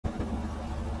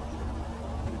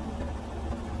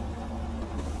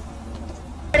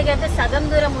ఇప్పటికైతే సగం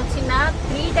దూరం వచ్చిన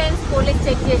 3 times పోలీస్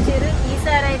చెక్ చేసారు.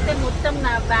 ఈసారి అయితే మొత్తం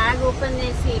నా బ్యాగ్ ఓపెన్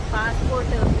చేసి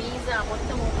పాస్పోర్ట్ వీసా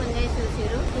మొత్తం ఓపెన్ చేసి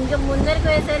చూసారు. ఇంకా ముందరికి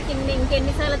పోయేసరికి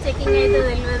ఇంకెన్నిసార్లు చెకింగ్ అయితే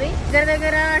తెలియదు.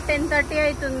 దగ్గర 10:30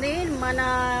 అవుతుంది. మన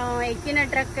ఎక్కిన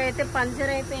ట్రక్ అయితే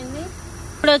పంచర్ అయిపోయింది.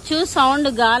 చూడొచ్చు సౌండ్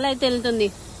గాలి అయితే వెళ్తుంది.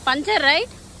 Puncture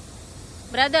right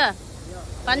brother?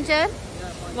 Puncture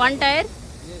 1 tire.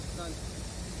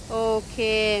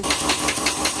 Okay.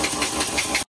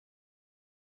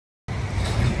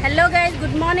 Hello guys,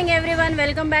 good morning everyone,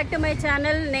 welcome back to my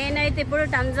channel. నేనైతే ఇప్పుడు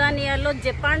టంజానియాలో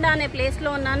జపాండా అనే ప్లేస్లో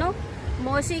ఉన్నాను.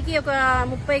 మోషికి ఒక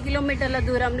 30 కిలోమీటర్ల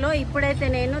దూరంలో. ఇప్పుడైతే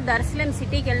నేను దర్శనం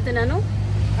సిటీకి వెళ్తున్నాను.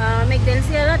 మీకు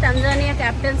తెలుసు కదా, టంజానియా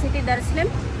క్యాపిటల్ సిటీ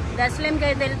దర్శనంకి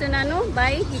అయితే వెళ్తున్నాను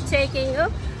బై హిచ్ హైకింగ్.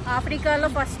 ఆఫ్రికాలో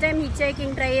first time which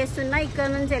hiking try చేస్తున్నా. ఇక్కడ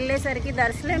నుంచి వెళ్ళేసరికి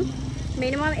దర్శనం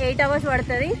మినిమం 8 hours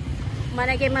పడుతుంది.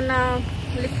 మనకేమన్నా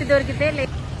లిఫ్ట్ దొరికితే.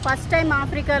 ఫస్ట్ టైం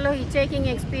ఆఫ్రికాలో హిచ్ హైకింగ్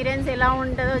ఎక్స్పీరియన్స్ ఎలా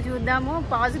ఉంటుందో చూద్దాము.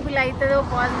 పాసిబుల్ అవుతుందో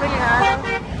పాసిబుల్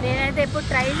కాదో. నేనైతే ఎప్పుడు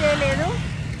ట్రై చేయలేదు.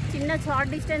 చిన్న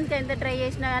షార్ట్ డిస్టెన్స్కి ఎంత ట్రై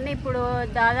చేసినా కానీ ఇప్పుడు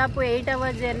దాదాపు 8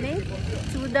 hours జర్నీ.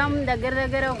 చూద్దాం.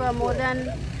 దగ్గర ఒక మోర్ దాన్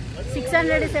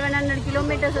 600-700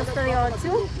 kilometers వస్తుంది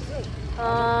కావచ్చు.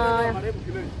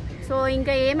 సో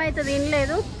ఇంకా ఏమైతే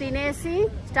తినలేదు, తినేసి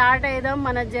స్టార్ట్ అయిదాం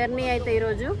మన జర్నీ అయితే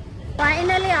ఈరోజు.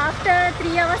 ఫైనలీ ఆఫ్టర్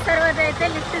 3 hours తర్వాత అయితే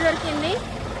లిఫ్ట్ దొరికింది.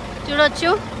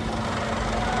 చూడొచ్చు.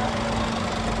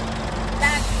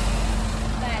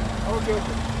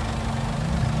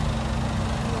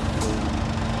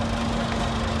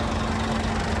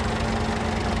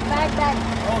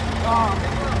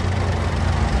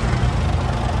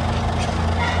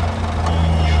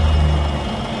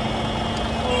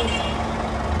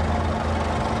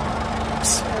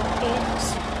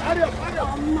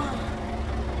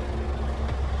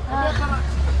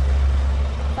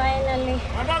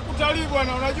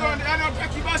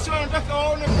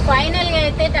 ఫైనల్ గా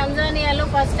అయితే టంజానియాలో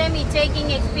first time which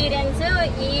hiking experience.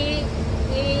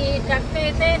 ఈ ట్రక్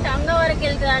అయితే టంగా వరకు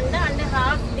వెళ్తుందంట, అంటే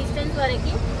హాఫ్ డిస్టెన్స్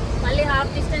వరకు. మళ్ళీ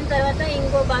హాఫ్ డిస్టెన్స్ తర్వాత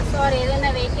ఇంకో బస్ ఆర్ ఏదైనా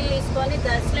వెహికల్ తీసుకొని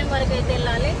దర్శనం వరకు అయితే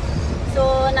వెళ్ళాలి. సో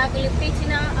నాకు లిఫ్ట్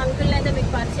ఇచ్చిన అంకుల్ అయితే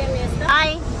మీకు పరిచయం చేస్తా.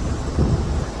 Hi,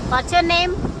 what's your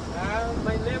name?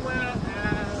 My name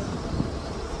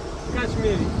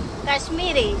Kashmiri.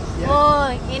 Kashmiri. Yeah.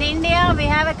 Oh, in India we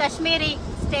have a Kashmiri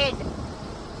state.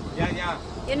 Yeah.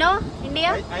 You know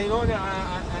India? I know.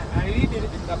 I read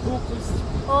it in the books.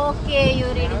 Okay, you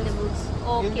read in the books.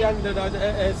 Okay.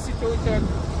 Indian situation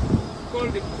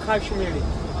called Kashmiri.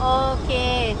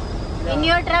 Okay. Yeah. In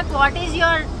your truck, what is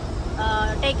your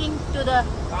taking to the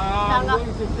Tanga? I'm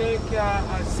going to take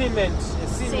cement.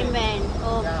 Cement.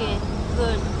 Okay. Yeah.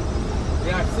 Good.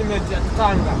 Yeah, cement and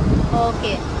Tanga.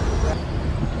 Okay.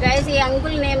 Guys, ఈ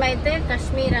uncle name అయితే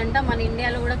కశ్మీర్ అంట. మన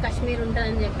ఇండియాలో కూడా కశ్మీర్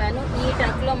ఉంటుందని చెప్పాను. ఈ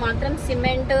truck లో మాత్రం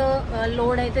సిమెంట్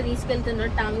లోడ్ అయితే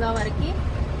తీసుకెళ్తున్నాడు టాంగా వరకు.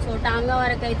 సో టాంగా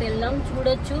వరకు అయితే వెళ్దాం.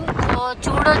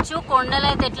 చూడొచ్చు కొండలు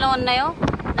అయితే ఎట్లా ఉన్నాయో.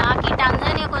 నాకు ఈ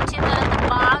టంజానియాకి వచ్చిన తర్వాత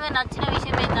బాగా నచ్చిన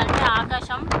విషయం ఏంటంటే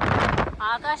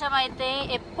ఆకాశం అయితే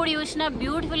ఎప్పుడు చూసినా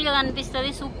బ్యూటిఫుల్ గా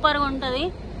కనిపిస్తుంది, సూపర్ గా ఉంటది.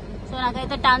 సో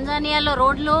నాకైతే టంజానియాలో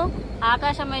రోడ్లు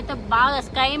ఆకాశం అయితే బాగా,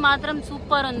 స్కై మాత్రం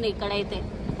సూపర్ ఉంది ఇక్కడైతే.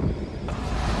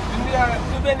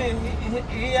 Even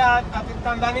here at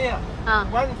Tanzania,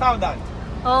 1,000.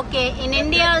 Okay, in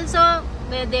India also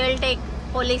they will take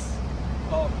police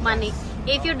money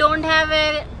if you don't have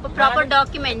a proper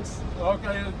documents.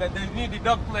 Okay, but they need the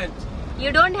documents.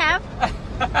 You don't have?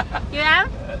 You have?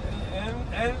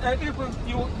 And if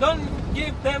you don't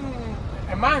give them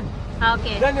a man,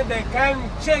 okay, then they can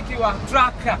check your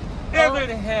truck,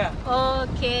 everywhere.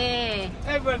 Okay.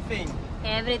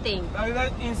 Everything. They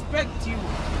inspect you.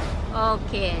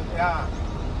 Okay.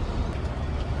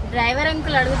 Driver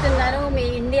uncle అడుగుతున్నారు మీ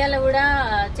ఇండియాలో కూడా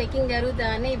checking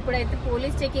జరుగుతుందని. ఇప్పుడైతే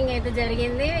police checking అయితే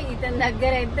జరిగింది. ఇతని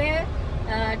దగ్గర అయితే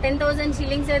 10,000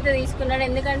 shillings అయితే తీసుకున్నాడు.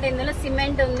 ఎందుకంటే ఇందులో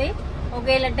సిమెంట్ ఉంది.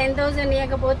 ఒకవేళ 10,000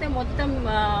 ఇవ్వకపోతే మొత్తం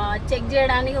చెక్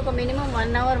చేయడానికి ఒక మినిమం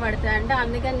 1 hour పడుతుంది అంట.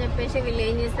 అందుకని చెప్పేసి వీళ్ళు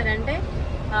ఏం చేస్తారంటే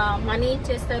మనీ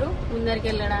ఇచ్చేస్తారు ముందరికి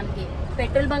వెళ్ళడానికి.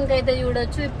 పెట్రోల్ బంక్ అయితే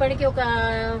చూడొచ్చు. ఇప్పటికి ఒక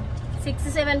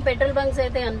 6-7 పెట్రోల్ బంక్స్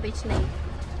అయితే కనిపించినాయి.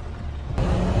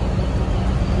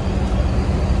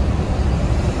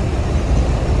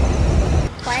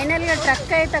 ఫైనల్ గా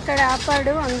ట్రక్ అయితే అక్కడ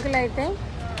ఆపాడు అంకుల్ అయితే.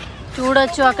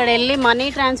 చూడొచ్చు, అక్కడ వెళ్ళి మనీ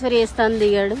ట్రాన్స్ఫర్ చేస్తాను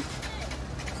దిగాడు.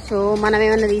 సో మనం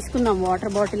ఏమైనా తీసుకుందాం,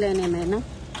 వాటర్ బాటిల్ అయినా ఏమైనా.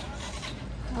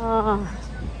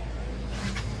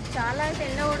 చాలా అయితే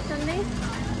ఎండ కొడుతుంది.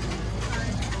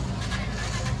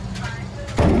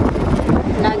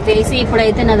 నాకు తెలిసి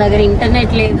ఇప్పుడైతే నా దగ్గర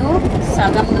ఇంటర్నెట్ లేదు.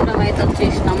 సగం దూరం అయితే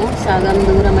వచ్చేసినాము. సగం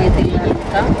దూరం అయితే వెళ్ళాలి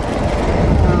ఇంకా.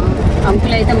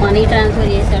 అంకుల్ అయితే మనీ ట్రాన్స్ఫర్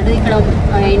చేశాడు. ఇక్కడ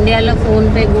ఇండియాలో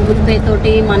ఫోన్పే గూగుల్ పే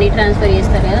తోటి మనీ ట్రాన్స్ఫర్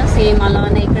చేస్తారు కదా, సేమ్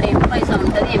అలానే ఇక్కడ M-Paisa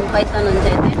ఉంటుంది. M-Paisa నుంచి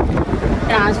అయితే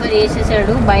ట్రాన్స్ఫర్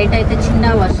చేసేసాడు. బయట అయితే చిన్న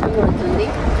వర్షం కొడుతుంది.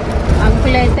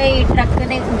 అంకుల్ అయితే ఈ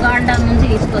ట్రక్ని ఉగాండా నుంచి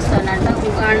తీసుకొస్తానంట.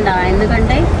 ఉగాండా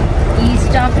ఎందుకంటే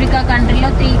ఈస్ట్ ఆఫ్రికా కంట్రీలో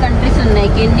 3 కంట్రీస్ ఉన్నాయి,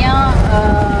 కెన్యా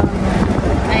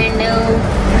అండ్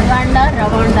ఉగాండా,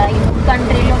 రవాండా. ఈ 3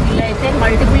 కంట్రీలో వీళ్ళైతే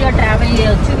మల్టిపుల్గా ట్రావెల్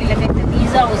చేయొచ్చు. వీళ్ళకైతే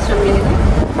వీసా అవసరం లేదు.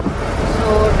 సో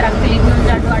ట్రక్ ఇటు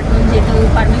నుంచి అటు నుంచి ఇటు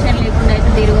పర్మిషన్ లేకుండా అయితే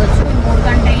తిరగచ్చు. ఈ 3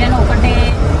 కంట్రీలను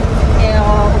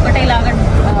ఒకటేలాగా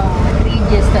ట్రీట్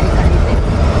చేస్తారు ఇక్కడైతే.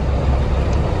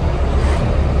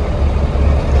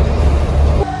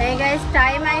 గైస్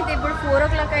టైం అయితే ఇప్పుడు 4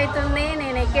 o'clock అవుతుంది.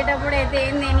 నేను ఎక్కేటప్పుడు అయితే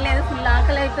ఏం తినలేదు, ఫుల్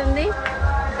ఆకలి అవుతుంది.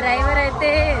 డ్రైవర్ అయితే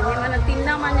ఏమైనా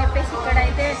తిందామని చెప్పేసి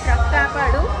ఇక్కడైతే ట్రక్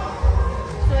ఆపాడు.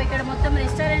 సో ఇక్కడ మొత్తం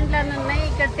రెస్టారెంట్లను ఉన్నాయి.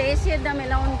 ఇక్కడ టేస్ట్ చేద్దాం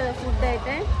ఎలా ఉంటుందో ఫుడ్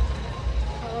అయితే.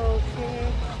 ఓకే,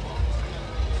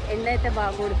 ఎండ అయితే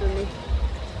బాగా కొడుతుంది.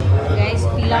 గైస్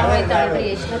పిలావ్ అయితే ఆర్డర్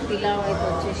చేసిన, పిలావ్ అయితే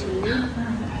వచ్చేసింది.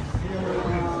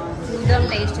 చూద్దాం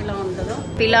టేస్ట్ ఎలా ఉంటుందో.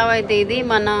 పిలావ్ అయితే ఇది.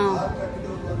 మన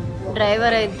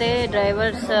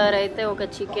డ్రైవర్ సార్ అయితే ఒక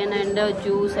చికెన్ అండ్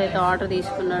జ్యూస్ అయితే ఆర్డర్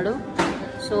తీసుకున్నాడు.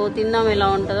 సో తిందాం ఎలా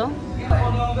ఉంటుందో.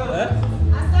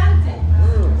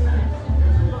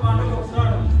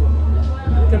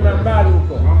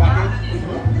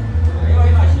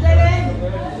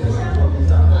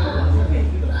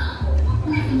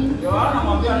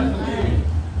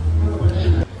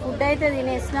 ఫుడ్ అయితే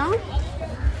తినేసిన.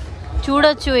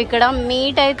 చూడొచ్చు ఇక్కడ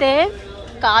మీట్ అయితే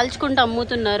కాల్చుకుంటూ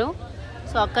అమ్ముతున్నారు.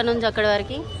 సో అక్కడ నుంచి అక్కడి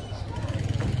వరకు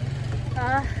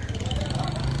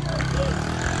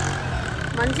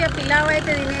మంచిగా పిలావ్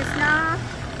అయితే తినేసిన.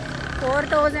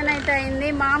 4,000 అయితే అయింది.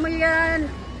 మామూలుగా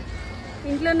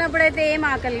ఇంట్లో ఉన్నప్పుడు అయితే ఏం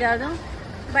ఆకలి కాదు,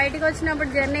 బయటకు వచ్చినప్పుడు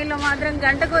జర్నీలో మాత్రం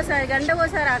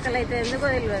గంటకోసారి ఆకలి అయితే ఎందుకో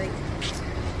తెలియదు.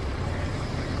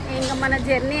 ఇంకా మన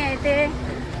జర్నీ అయితే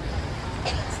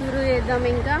షురూ చేద్దాం.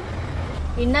 ఇంకా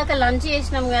ఇందాక లంచ్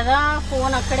చేసినాం కదా,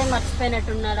 ఫోన్ అక్కడే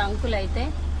మర్చిపోయినట్టున్నారు అంకుల్ అయితే.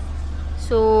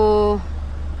 So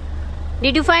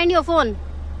did you find your phone?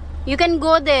 You can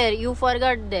go there. You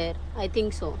forgot there. I think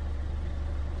so.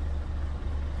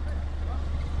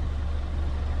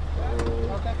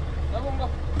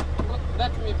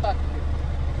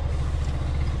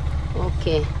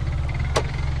 Okay,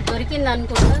 దొరికింది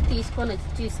అనుకుంటా. తీసుకొని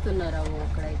వచ్చి ఇస్తున్నారు. అవి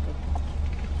అక్కడైతే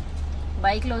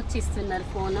బైక్లో వచ్చి ఇస్తున్నారు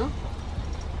phone.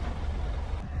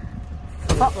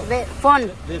 Phone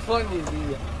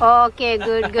okay,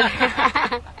 good.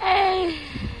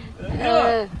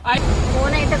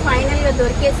 Phone అయితే ఫైనల్ గా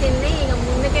దొరికేసింది. ఇక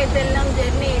ముందుకైతే వెళ్దాం.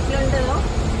 జర్నీ ఎట్లుంటుందో.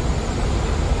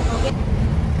 ఓకే,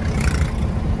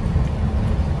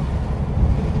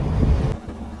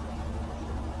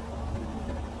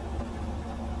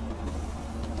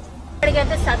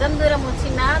 ఇక్కడికైతే సగం దూరం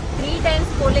వచ్చిన 3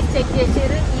 times పోలీస్ చెక్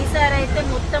చేసారు. ఈసారి అయితే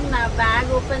మొత్తం నా బ్యాగ్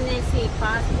ఓపెన్ చేసి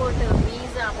పాస్పోర్ట్,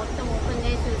 వీసా మొత్తం ఓపెన్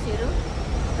చేసి చూసారు.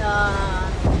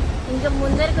 ఇంకా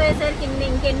ముందరికి పోయేసరికి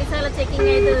ఇంకెన్నిసార్లు చెకింగ్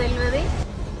అయితే తెలియదు.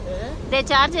 They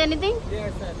charge anything?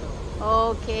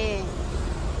 Okay,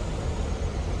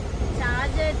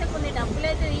 charge అయితే కొన్ని డబ్బులు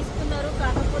అయితే తీసుకున్నారు.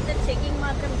 కాకపోతే చెకింగ్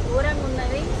మాత్రం ఘోరంగా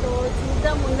ఉన్నది. సో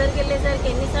చూద్దాం ముందరికి వెళ్ళేసరికి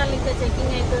ఎన్నిసార్లు ఇంకా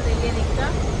చెకింగ్ అవుతుందో తెలియదు ఇంకా.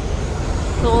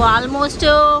 సో ఆల్మోస్ట్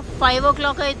 5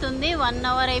 o'clock అవుతుంది. 1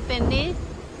 hour అయిపోయింది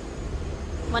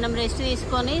మనం రెస్ట్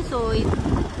తీసుకొని. సో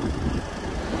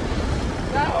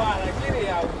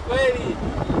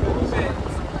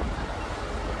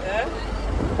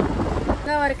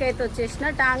వరకు అయితే వచ్చేసిన.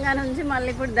 టాంగా నుంచి మళ్ళీ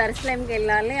ఇప్పుడు దర్శలంకి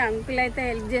వెళ్ళాలి. అంకుల్ అయితే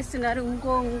హెల్ప్ చేస్తున్నారు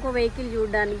ఇంకో వెహికల్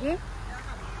చూడడానికి.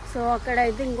 సో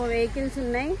అక్కడైతే ఇంకో వెహికల్స్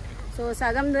ఉన్నాయి. సో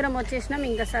సగం దూరం వచ్చేసినాం,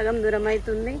 ఇంకా సగం దూరం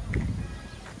అవుతుంది.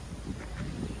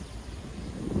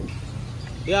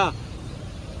 Yeah.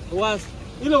 Was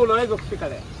ile unaweza kufika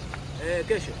leo?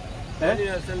 Kesho. Yaani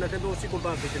nataka usiku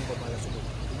mpaka kesho mpaka asubuhi.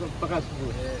 Mpaka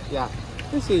asubuhi. Yeah.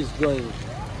 This is going.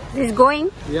 This is going?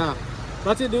 Yeah.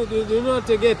 But do you know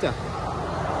Tegeta?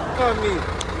 For me.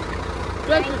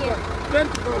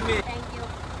 20 for me.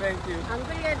 Thank you.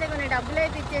 Uncle అయితే కొన్ని డబ్బులు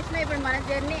అయితే ఇచ్చేసిన. ఇప్పుడు మన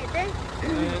journey అయితే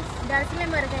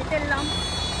దర్శనం వరకు అయితే వెళ్దాం.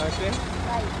 ఓకే.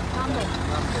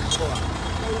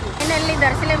 ఫైనల్లీ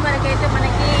దర్శనం వరకు అయితే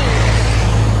మనకి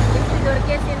లిఫ్ట్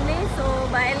దొరికేసింది. సో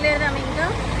బయలుదేరదాం ఇంకా.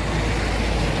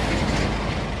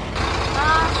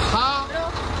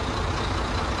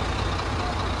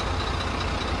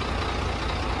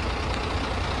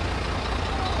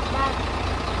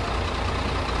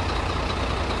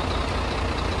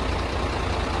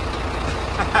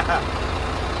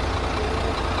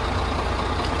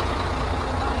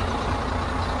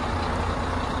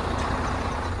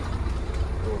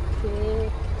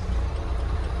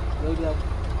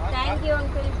 Thank you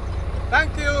uncle.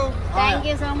 Thank you. Thank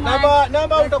you so much.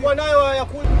 Namba utakuwa nayo ya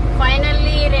kula.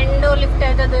 Finally రెండో లిఫ్ట్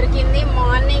అయితే దొరికింది.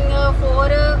 మార్నింగ్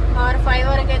 4 or 5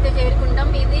 వరకు అయితే చేరుకుంటాం.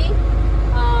 ఇది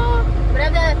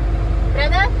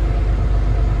brother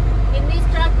in this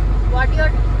truck what you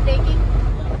are taking?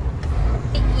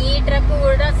 ఈ ట్రక్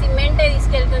కూడా సిమెంటే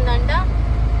తీసుకెళ్తుందంట.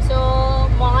 సో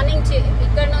మార్నింగ్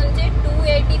ఇక్కడ నుంచి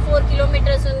 284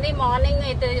 కిలోమీటర్స్ ఉంది. మార్నింగ్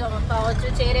అయితే కావచ్చు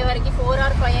చేరే వరకు 4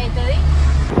 or 5 అవుతుంది.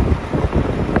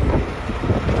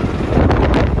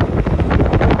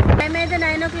 టైం అయితే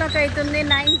 9 o'clock అవుతుంది.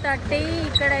 9:30.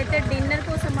 ఇక్కడైతే డిన్నర్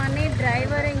కోసం అని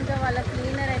డ్రైవర్ ఇంకా వాళ్ళ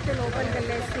క్లీనర్ అయితే లోపలికి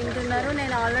వెళ్ళేసి తింటున్నారు.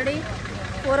 నేను ఆల్రెడీ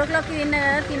 4 o'clock తిన్నా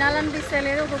కదా,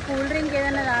 తినాలనిపిస్తలేదు. ఒక కూల్ డ్రింక్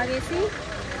ఏదైనా తాగేసి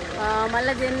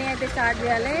మళ్ళీ జర్నీ అయితే స్టార్ట్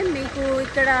చేయాలి. మీకు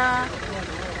ఇక్కడ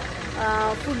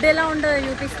ఫుడ్ ఎలా ఉంటుందో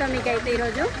చూపిస్తాం మీకైతే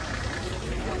ఈరోజు.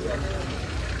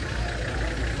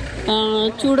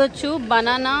 చూడొచ్చు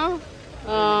బనానా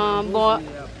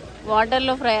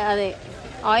వాటర్లో ఫ్రై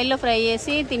ఆయిల్లో ఫ్రై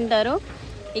చేసి తింటారు.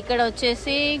 ఇక్కడ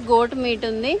వచ్చేసి గోట్ మీట్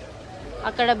ఉంది,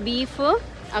 అక్కడ బీఫ్,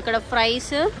 అక్కడ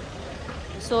ఫ్రైస్.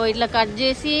 సో ఇట్లా కట్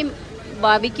చేసి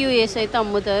బార్బిక్యూ చేసి అయితే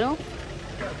అమ్ముతారు.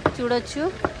 చూడొచ్చు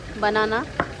బనానా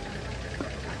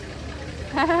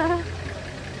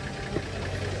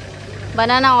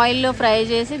బనానా ఆయిల్లో ఫ్రై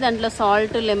చేసి దాంట్లో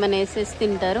సాల్ట్ లెమన్ వేసేసి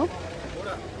తింటారు.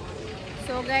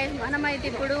 సో గైస్ మనమైతే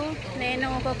ఇప్పుడు నేను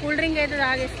ఒక కూల్ డ్రింక్ అయితే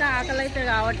తాగిస్తా, ఆకలి అయితే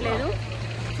కావట్లేదు.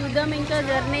 చూద్దాం ఇంకా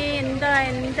జర్నీ ఎంత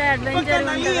అడ్వెంచర్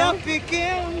ఉంటుందో.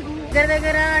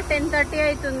 దగ్గర 10:30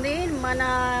 అవుతుంది. మన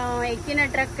ఎక్కిన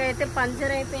ట్రక్ అయితే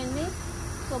పంచర్ అయిపోయింది.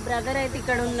 సో బ్రదర్ అయితే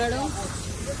ఇక్కడ ఉన్నాడు.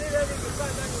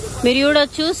 మీరు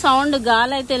చూడొచ్చు సౌండ్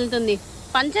గాలి అయితే వెళ్తుంది.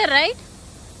 Puncture right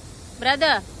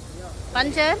brother?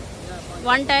 Puncture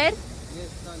 1 tyre.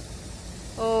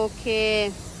 Okay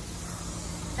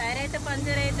tyre అయితే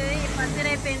పంచర్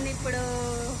అయిపోయింది. ఇప్పుడు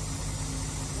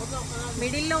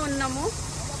మిడిల్లో ఉన్నాము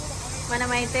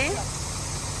మనమైతే.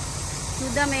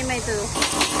 చూద్దాం ఏమవుతుందో.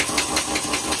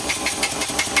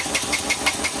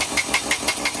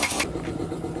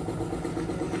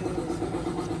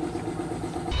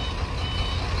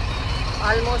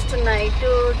 ఆల్మోస్ట్ నైట్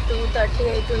 2:30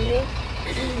 అవుతుంది.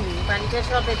 పంచర్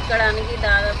షాప్ ఎక్కడానికి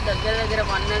దాదాపు దగ్గర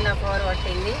 1.5 hour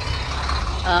పట్టింది.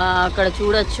 అక్కడ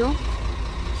చూడొచ్చు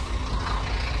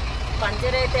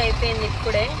పంచర్ అయితే అయిపోయింది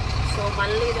ఇప్పుడే. సో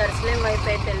మళ్ళీ దర్శనం వైపు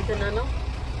అయితే వెళ్తున్నాను.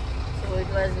 So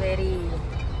it was very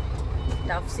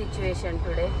tough situation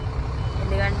today.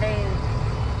 ఎందుకంటే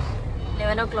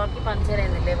 11 o'clockకి పంచర్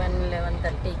అయింది,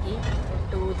 11:30కి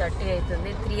 2:30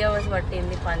 అవుతుంది. 3 hours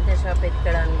పట్టింది పంచర్ షాప్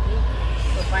ఎక్కడానికి.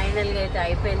 సో ఫైనల్గా అయితే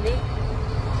అయిపోయింది.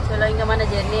 సో ఇంకా మన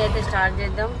జర్నీ అయితే స్టార్ట్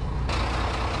చేద్దాం.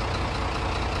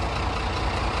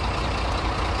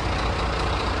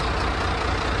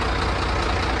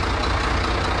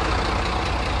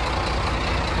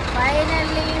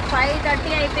 ఫైనల్లీ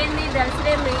 5:30 అయిపోయింది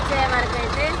దర్శనం రీచ్ అయ్యే వరకు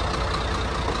అయితే.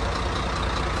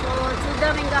 సో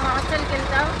చూద్దాం ఇంకా హాస్టల్కి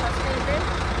వెళ్తాం ఫస్ట్ అయితే.